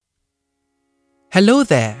Hello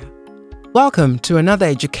there. Welcome to another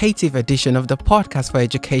educative edition of the podcast for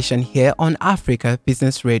education here on Africa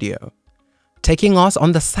Business Radio. Taking us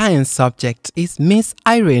on the science subject is Miss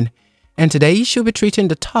Irene, and today she'll be treating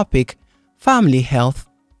the topic family health,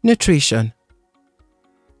 nutrition.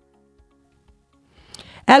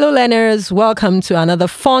 Hello learners, welcome to another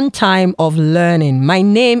fun time of learning. My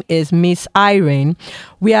name is Miss Irene.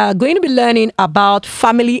 We are going to be learning about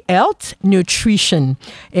family health, nutrition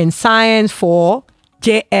in science for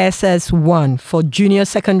JSS 1 for Junior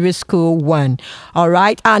Secondary School 1. All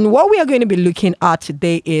right. And what we are going to be looking at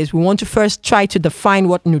today is we want to first try to define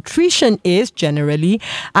what nutrition is generally,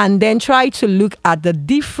 and then try to look at the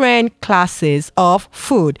different classes of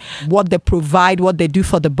food, what they provide, what they do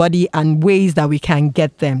for the body, and ways that we can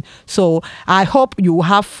get them. So I hope you will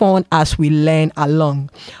have fun as we learn along.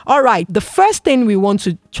 All right. The first thing we want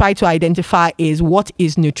to try to identify is what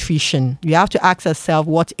is nutrition. You have to ask yourself,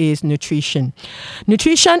 what is nutrition?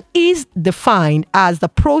 Nutrition is defined as the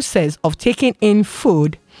process of taking in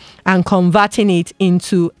food and converting it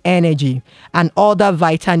into energy and other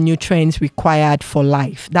vital nutrients required for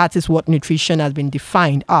life. That is what nutrition has been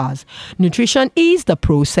defined as. Nutrition is the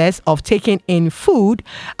process of taking in food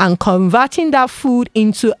and converting that food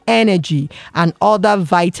into energy and other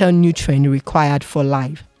vital nutrients required for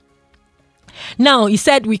life. Now, he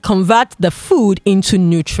said we convert the food into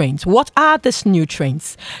nutrients. What are these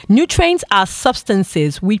nutrients? Nutrients are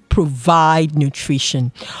substances which provide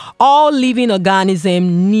nutrition. All living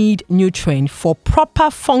organisms need nutrients for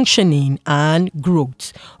proper functioning and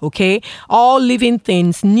growth. Okay? All living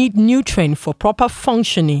things need nutrients for proper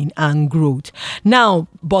functioning and growth. Now,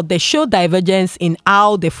 but they show divergence in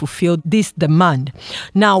how they fulfill this demand.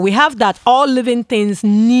 Now, we have that all living things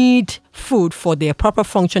need food for their proper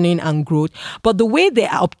functioning and growth, but the way they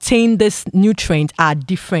obtain this nutrient are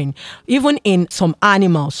different. Even in some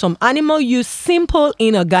animals use simple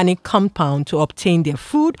inorganic compound to obtain their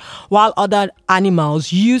food, while other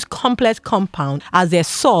animals use complex compound as their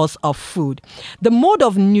source of food. The mode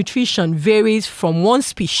of nutrition varies from one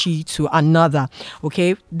species to another.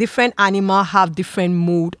 Okay, different animals have different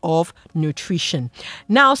mode of nutrition.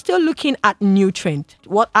 Now, still looking at nutrients.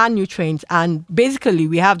 What are nutrients? And basically,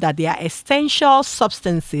 we have that they are essential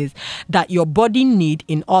substances that your body need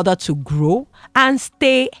in order to grow and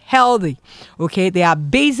stay healthy. Okay, they are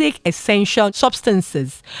basic essential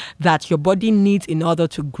substances that your body needs in order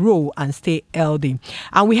to grow and stay healthy.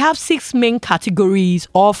 And we have 6 main categories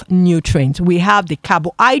of nutrients. We have the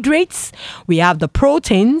carbohydrates, we have the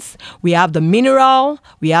proteins, we have the mineral,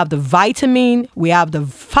 we have the vitamin, we have the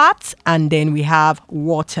fat, and then we have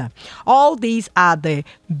water. All these are the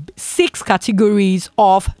 6 categories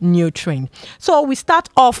of nutrients. So we start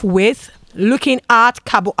off with looking at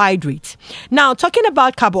carbohydrates. Now, talking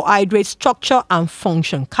about carbohydrate structure and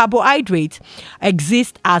function. Carbohydrates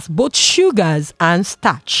exist as both sugars and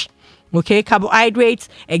starch. Okay, carbohydrates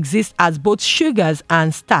exist as both sugars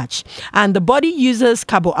and starch. And the body uses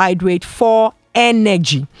carbohydrate for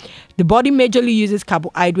energy. The body majorly uses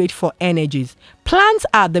carbohydrate for energies. Plants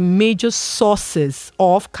are the major sources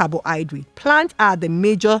of carbohydrate. Plants are the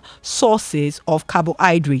major sources of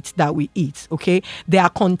carbohydrates that we eat. Okay, they are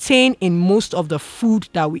contained in most of the food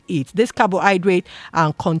that we eat. This carbohydrate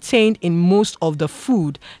are contained in most of the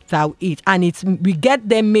food that we eat, and we get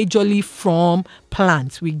them majorly from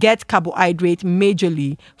plants. We get carbohydrate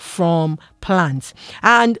majorly from plants.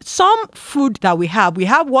 And some food that we have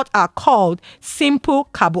what are called simple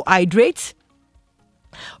carbohydrates.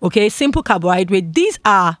 Okay, simple carbohydrate. These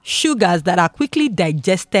are sugars that are quickly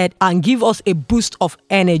digested and give us a boost of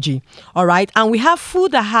energy. All right. And we have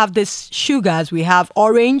food that have these sugars. We have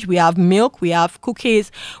orange, we have milk, we have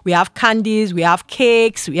cookies, we have candies, we have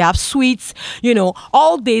cakes, we have sweets. You know,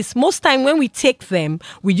 all this, most time when we take them,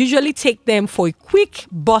 we usually take them for a quick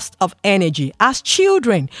burst of energy. As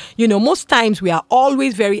children, you know, most times we are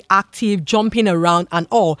always very active, jumping around and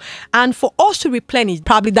all. And for us to replenish,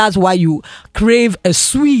 probably that's why you crave a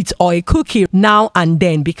sweet or a cookie now and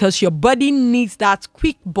then, because your body needs that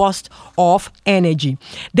quick burst of energy.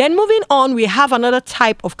 Then moving on, we have another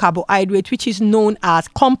type of carbohydrate which is known as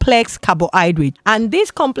complex carbohydrate. And these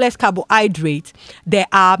complex carbohydrates, they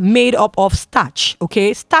are made up of starch.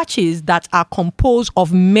 Okay, starches that are composed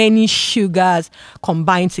of many sugars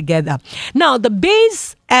combined together. Now, the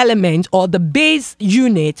base element or the base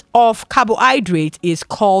unit of carbohydrate is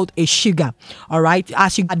called a sugar. All right.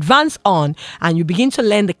 As you advance on and you begin to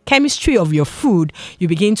learn the chemistry of your food, you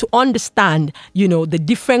begin to understand, the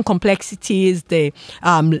different complexities, the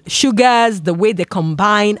sugars, the way they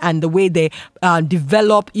combine and the way they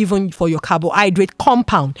develop even for your carbohydrate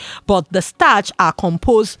compound. But the starch are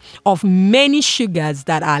composed of many sugars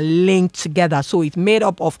that are linked together. So it's made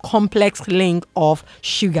up of complex link of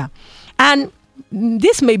sugar. And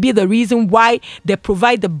this may be the reason why they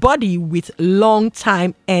provide the body with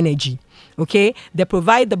long-term energy. Okay, they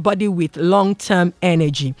provide the body with long-term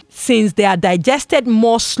energy since they are digested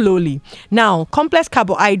more slowly. Now, complex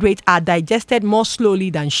carbohydrates are digested more slowly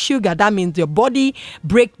than sugar. That means your body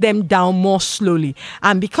breaks them down more slowly.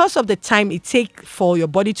 And because of the time it takes for your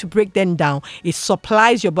body to break them down, it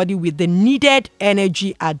supplies your body with the needed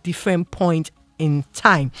energy at different points in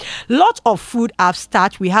time. Lots of food have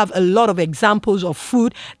starch. We have a lot of examples of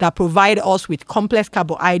food that provide us with complex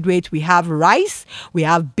carbohydrates. We have rice, we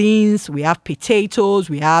have beans, we have potatoes,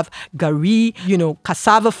 we have gari,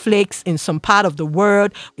 cassava flakes in some part of the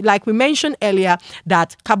world. Like we mentioned earlier,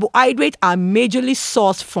 that carbohydrates are majorly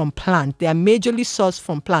sourced from plant. They are majorly sourced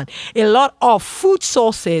from plant. A lot of food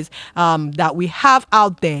sources that we have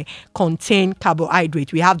out there contain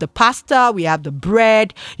carbohydrate. We have the pasta, we have the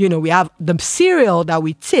bread, we have the cereal that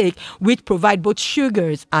we take, which provide both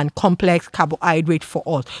sugars and complex carbohydrate for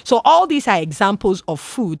us. So all these are examples of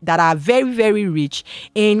food that are very, very rich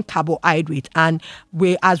in carbohydrate. And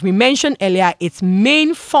as we mentioned earlier, its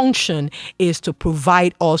main function is to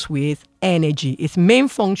provide us with energy. Its main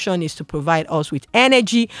function is to provide us with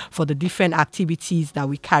energy for the different activities that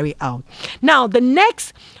we carry out. Now, the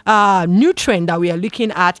next nutrient that we are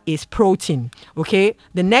looking at is protein. Okay,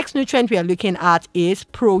 the next nutrient we are looking at is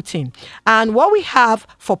protein. And what we have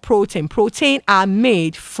for protein are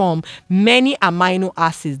made from many amino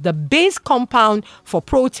acids. The base compound for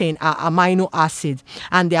protein are amino acids,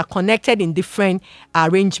 and they are connected in different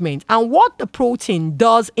arrangements. And what the protein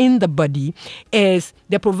does in the body is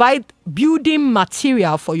they provide building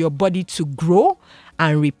material for your body to grow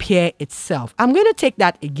and repair itself. I'm going to take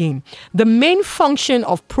that again. The main function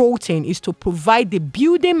of protein is to provide the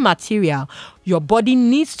building material your body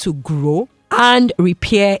needs to grow and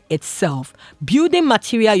repair itself. Building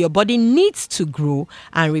material your body needs to grow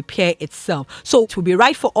and repair itself. So it would be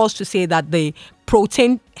right for us to say that the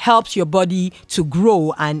protein helps your body to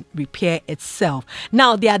grow and repair itself.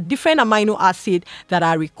 Now, there are different amino acids that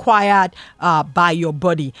are required by your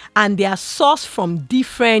body, and they are sourced from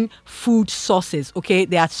different food sources. Okay,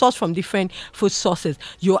 they are sourced from different food sources.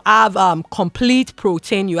 You have complete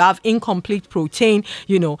protein, you have incomplete protein,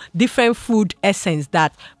 different food essence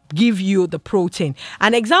that give you the protein.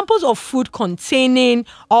 And examples of food containing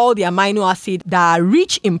all the amino acids that are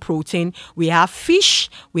rich in protein, we have fish,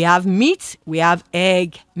 we have meat, we have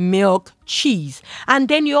egg, milk, cheese. And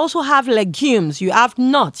then you also have legumes, you have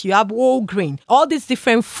nuts, you have whole grain. All these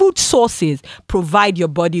different food sources provide your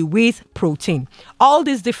body with protein. All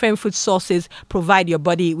these different food sources provide your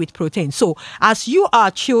body with protein. So as you are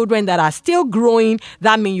children that are still growing,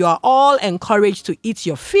 that means you are all encouraged to eat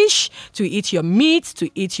your fish, to eat your meat, to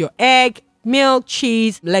eat your egg, milk,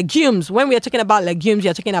 cheese, legumes. When we are talking about legumes, we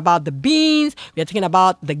are talking about the beans, we are talking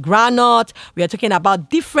about the groundnut, we are talking about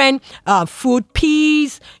different food,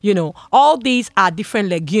 peas, all these are different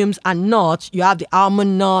legumes and nuts. You have the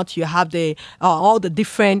almond nut, you have the all the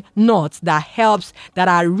different nuts that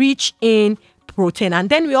are rich in protein. And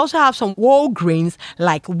then we also have some whole grains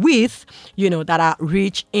like wheat, that are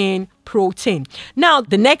rich in protein. Now,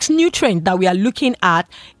 the next nutrient that we are looking at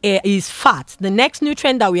is fat. The next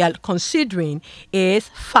nutrient that we are considering is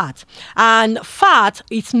fat. And fat,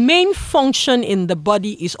 its main function in the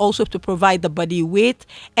body is also to provide the body with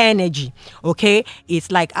energy. Okay?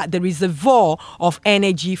 It's like the reservoir of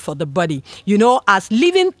energy for the body. As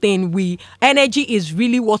living thing, energy is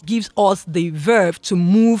really what gives us the verve to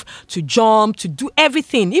move, to jump, to do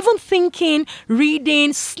everything. Even thinking,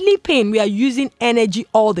 reading, sleeping, we are using energy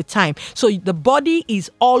all the time. So the body is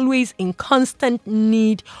always in constant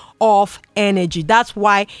need of energy. That's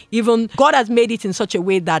why even God has made it in such a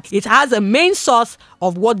way that it has a main source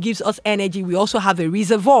of what gives us energy. We also have a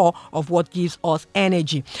reservoir of what gives us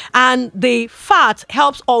energy. And the fat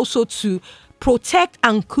helps also to protect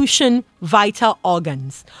and cushion vital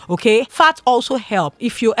organs. Okay, fat also help.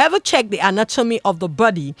 If you ever check the anatomy of the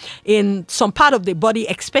body, in some part of the body,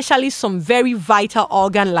 especially some very vital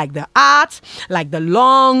organ like the heart, like the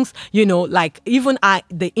lungs, like even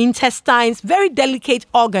the intestines, very delicate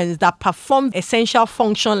organs that perform essential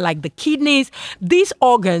function like the kidneys. These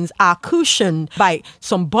organs are cushioned by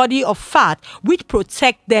some body of fat which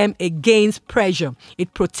protect them against pressure.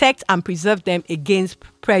 It protects and preserves them against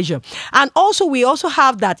pressure. And also we also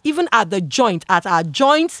have that even at the joint, at our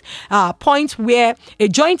joints, point where a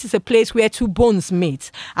joint is a place where two bones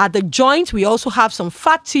meet. At the joint, we also have some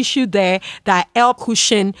fat tissue there that help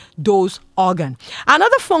cushion those organs.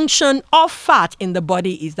 Another function of fat in the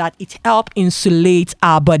body is that it helps insulate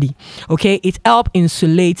our body. Okay, it helps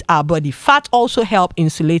insulate our body. Fat also help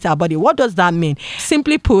insulate our body. What does that mean?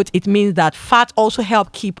 Simply put, it means that fat also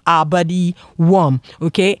help keep our body warm.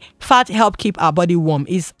 Okay, fat help keep our body warm.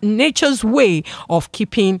 Is nature's way of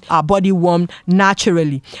keeping our body warm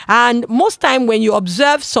naturally. And most time when you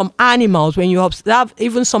observe some animals, when you observe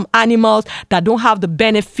even some animals that don't have the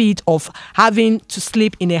benefit of having to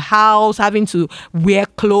sleep in a house, having to wear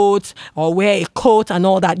clothes or wear a coat and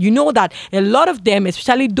all that, you know that a lot of them,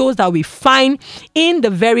 especially those that we find in the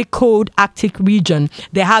very cold Arctic region,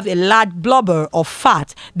 they have a large blubber of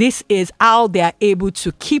fat. This is how they are able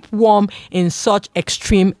to keep warm in such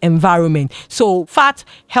extreme environment. So fat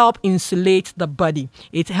help insulate the body.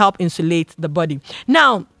 It help insulate the body.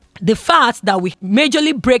 Now, the fats that we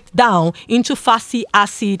majorly break down into fatty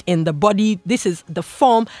acid in the body, this is the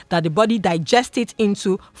form that the body digests it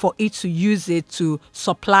into for it to use it to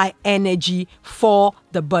supply energy for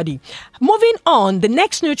the body. Moving on, the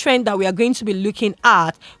next nutrient that we are going to be looking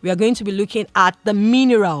at, we are going to be looking at the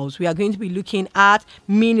minerals. We are going to be looking at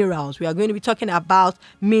minerals. We are going to be talking about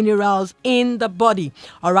minerals in the body.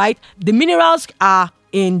 All right. The minerals are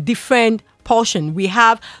in different portion. We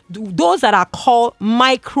have those that are called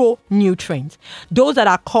micronutrients. Those that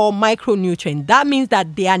are called micronutrients. That means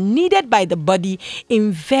that they are needed by the body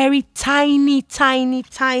in very tiny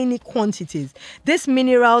quantities. These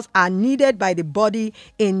minerals are needed by the body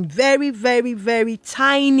in very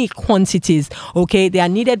tiny quantities. Okay, they are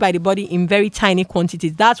needed by the body in very tiny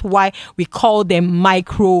quantities. That's why we call them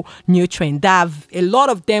micronutrients. There are a lot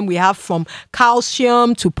of them. We have from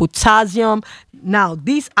calcium to potassium. Now,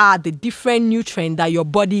 these are the different nutrients that your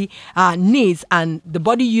body needs, and the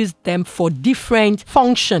body uses them for different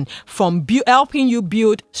function, from helping you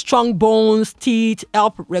build strong bones, teeth,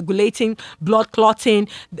 help regulating blood clotting.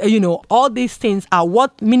 All these things are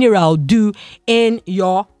what minerals do in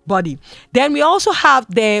your body. Then we also have,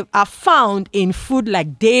 they are found in food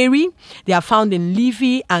like dairy. They are found in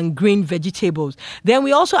leafy and green vegetables. Then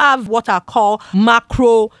we also have what are called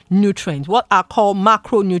macronutrients.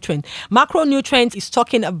 Macronutrients is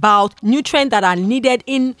talking about nutrients that are needed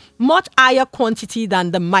in much higher quantity than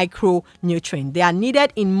the micronutrient. They are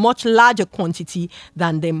needed in much larger quantity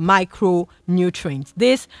than the micronutrients.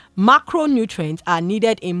 These macronutrients are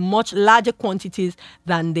needed in much larger quantities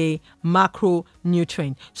than the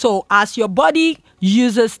macronutrient. So as your body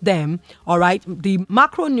uses them, all right, the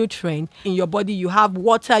macronutrient in your body, you have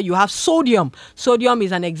water, you have sodium. Sodium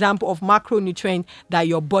is an example of macronutrient that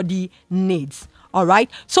your body needs. All right.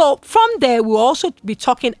 So from there, we'll also be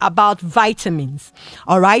talking about vitamins.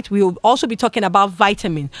 All right. We'll also be talking about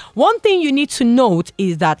vitamins. One thing you need to note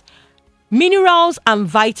is that minerals and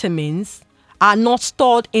vitamins are not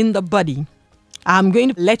stored in the body. I'm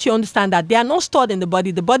going to let you understand that they are not stored in the body.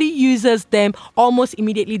 The body uses them almost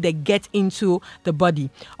immediately they get into the body.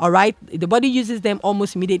 All right. The body uses them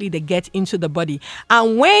almost immediately they get into the body.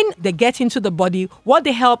 And when they get into the body, what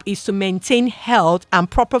they help is to maintain health and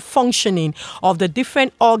proper functioning of the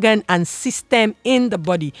different organ and system in the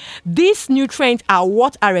body. These nutrients are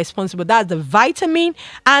what are responsible. That's the vitamin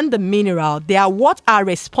and the mineral. They are what are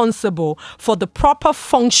responsible for the proper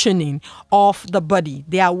functioning of the body.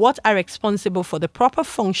 They are what are responsible for the proper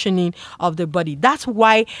functioning of the body. That's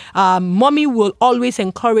why mommy will always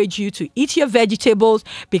encourage you to eat your vegetables,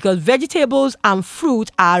 because vegetables and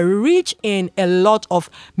fruit are rich in a lot of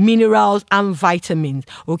minerals and vitamins,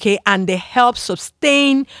 okay? And they help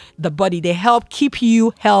sustain the body. They help keep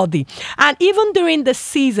you healthy. And even during the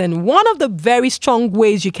season, one of the very strong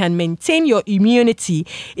ways you can maintain your immunity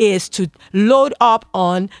is to load up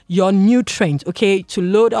on your nutrients, okay? To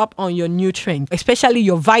load up on your nutrients, especially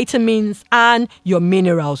your vitamins and your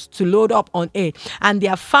minerals, to load up on it. And they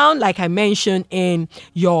are found, like I mentioned, in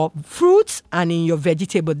your fruits and in your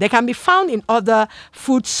vegetables. They can be found in other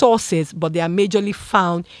food sources, but they are majorly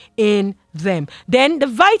found in them. Then the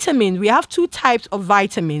vitamins, we have two types of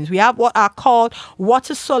vitamins. We have what are called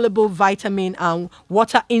water-soluble vitamin and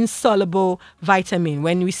water-insoluble vitamin.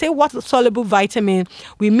 When we say water-soluble vitamin,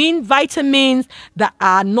 we mean vitamins that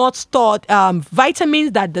are not stored,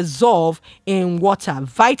 vitamins that dissolve in water.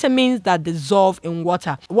 Vitamins that dissolve in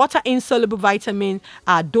water. Water-insoluble vitamins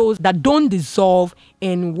are those that don't dissolve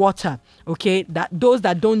in water. Okay, those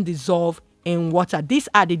that don't dissolve in water. These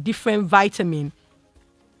are the different vitamins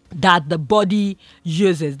that the body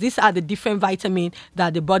uses. These are the different vitamins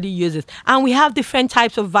that the body uses. And we have different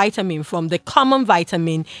types of vitamin, from the common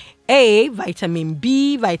vitamin A, vitamin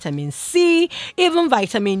B, vitamin C, even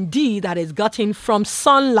vitamin D that is gotten from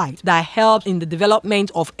sunlight that helps in the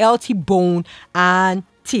development of healthy bone and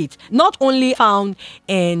teeth. Not only found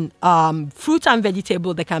in fruit and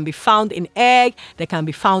vegetable, they can be found in egg, they can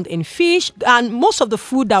be found in fish, and most of the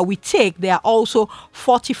food that we take, they are also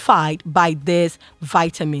fortified by these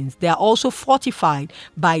vitamins. They are also fortified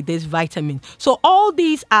by this vitamin. So all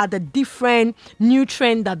these are the different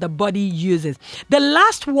nutrients that the body uses. The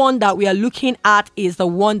last one that we are looking at is the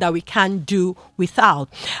one that we can't do without,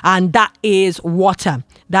 and that is water.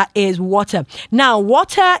 That is water. Now,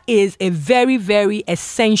 water is a very, very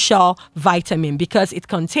essential vitamin because it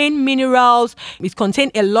contains minerals. It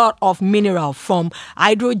contains a lot of minerals, from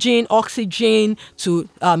hydrogen, oxygen to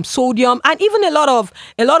sodium, and even a lot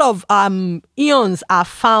of ions are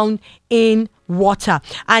found in water,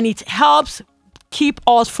 and it helps keep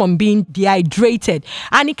us from being dehydrated.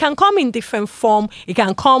 And it can come in different form. It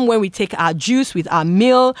can come when we take our juice with our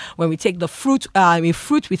meal, when we take the fruit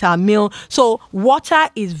with our meal. So water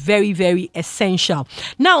is very, very essential.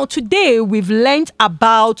 Now, today we've learned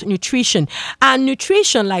about nutrition. And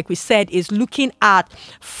nutrition, like we said, is looking at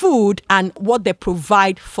food and what they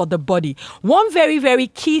provide for the body. One very, very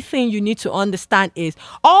key thing you need to understand is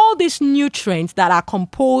all these nutrients that are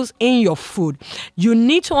composed in your food. You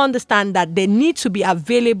need to understand that they need to be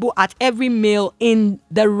available at every meal in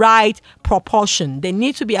the right proportion. They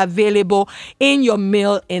need to be available in your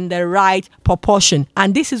meal in the right proportion.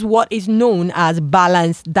 And this is what is known as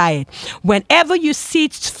balanced diet. Whenever you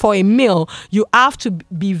sit for a meal, you have to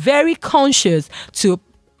be very conscious to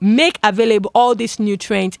make available all these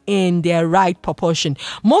nutrients in their right proportion.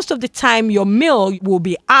 Most of the time, your meal will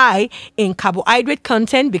be high in carbohydrate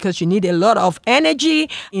content because you need a lot of energy.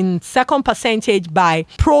 In second percentage by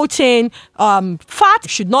protein. Fat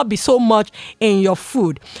should not be so much in your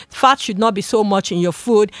food. Fat should not be so much in your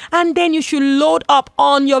food. And then you should load up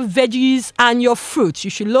on your veggies and your fruits. You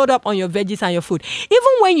should load up on your veggies and your food. Even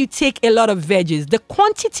when you take a lot of veggies, the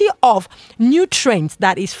quantity of nutrients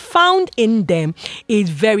that is found in them is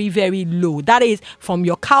very, very low. That is from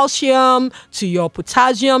your calcium to your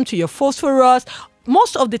potassium to your phosphorus.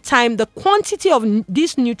 Most of the time, the quantity of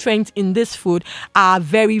these nutrients in this food are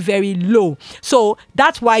very, very low. So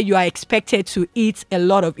that's why you are expected to eat a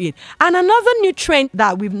lot of it. And another nutrient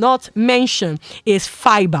that we've not mentioned is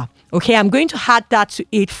fiber. Okay, I'm going to add that to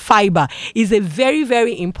it. Fiber is a very,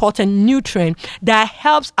 very important nutrient that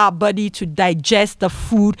helps our body to digest the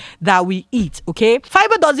food that we eat. Okay,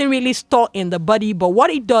 fiber doesn't really store in the body, but what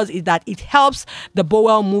it does is that it helps the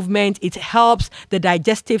bowel movement. It helps the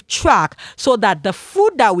digestive tract so that the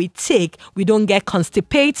food that we take, we don't get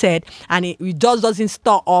constipated and it just doesn't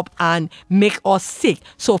store up and make us sick.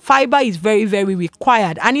 So fiber is very, very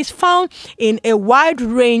required, and it's found in a wide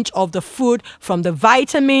range of the food, from the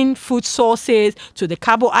vitamin food sources to the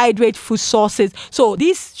carbohydrate food sources. So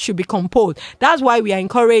this should be composed. That's why we are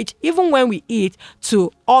encouraged, even when we eat,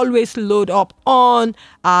 to always load up on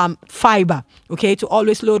fiber. Okay, to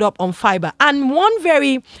always load up on fiber. And one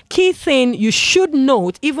very key thing you should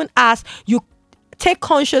note, even as you take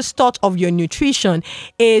conscious thought of your nutrition,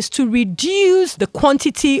 is to reduce the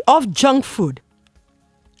quantity of junk food.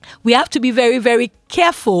 We have to be very, very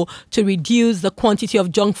careful to reduce the quantity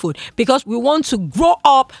of junk food because we want to grow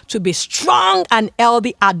up to be strong and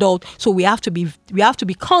healthy adult. So we have to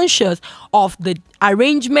be conscious of the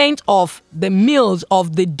arrangement of the meals,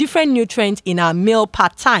 of the different nutrients in our meal per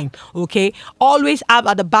time. Okay, always have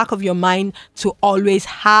at the back of your mind to always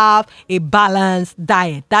have a balanced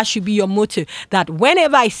diet. That should be your motto, that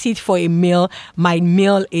whenever I sit for a meal, my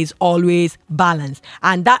meal is always balanced.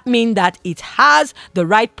 And that means that it has the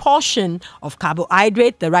right portion of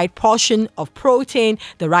carbohydrate, the right portion of protein,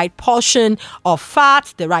 the right portion of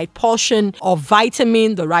fat, the right portion of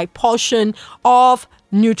vitamin, the right portion of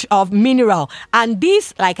mineral. And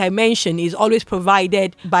this, like I mentioned, is always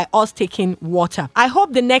provided by us taking water. I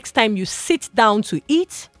hope the next time you sit down to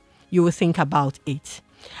eat, you will think about it.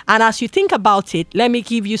 And as you think about it, let me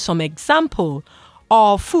give you some example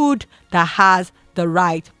of food that has the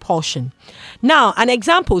right portion. Now, an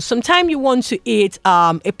example, sometimes you want to eat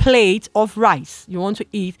a plate of rice. You want to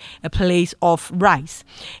eat a plate of rice.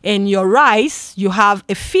 In your rice, you have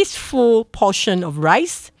a fistful portion of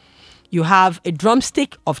rice. You have a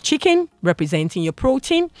drumstick of chicken representing your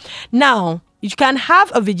protein. Now, you can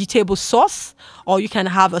have a vegetable sauce, or you can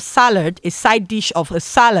have a salad, a side dish of a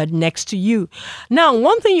salad next to you. Now,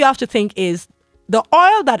 one thing you have to think is the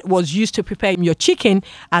oil that was used to prepare your chicken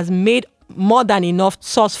has made more than enough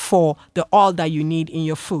sauce for the oil that you need in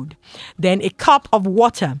your food. Then a cup of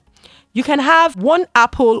water. You can have one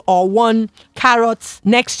apple or one carrot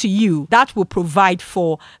next to you. That will provide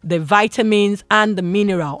for the vitamins and the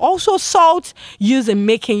mineral. Also, salt used in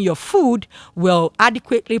making your food will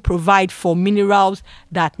adequately provide for minerals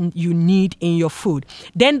that you need in your food.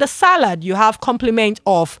 Then the salad, you have complement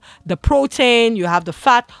of the protein, you have the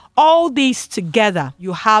fat. All these together,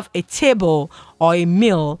 you have a table or a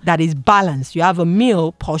meal that is balanced. You have a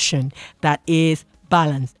meal portion that is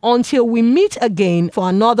balanced. Until we meet again for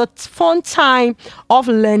another fun time of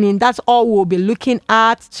learning, that's all we'll be looking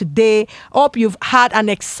at today. Hope you've had an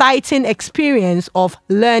exciting experience of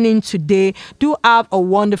learning today. Do have a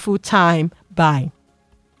wonderful time. Bye.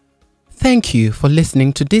 Thank you for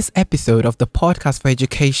listening to this episode of the Podcast for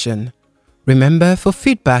Education. Remember, for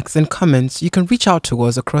feedbacks and comments, you can reach out to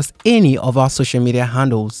us across any of our social media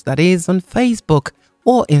handles, that is on Facebook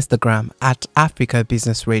or Instagram at Africa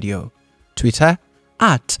Business Radio, Twitter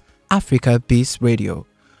at Africa Biz Radio.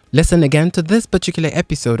 Listen again to this particular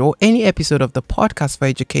episode or any episode of the Podcast for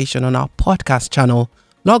Education on our podcast channel.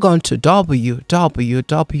 Log on to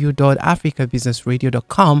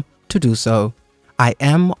www.africabusinessradio.com to do so. I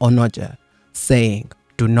am Onoja, saying,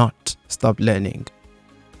 do not stop learning.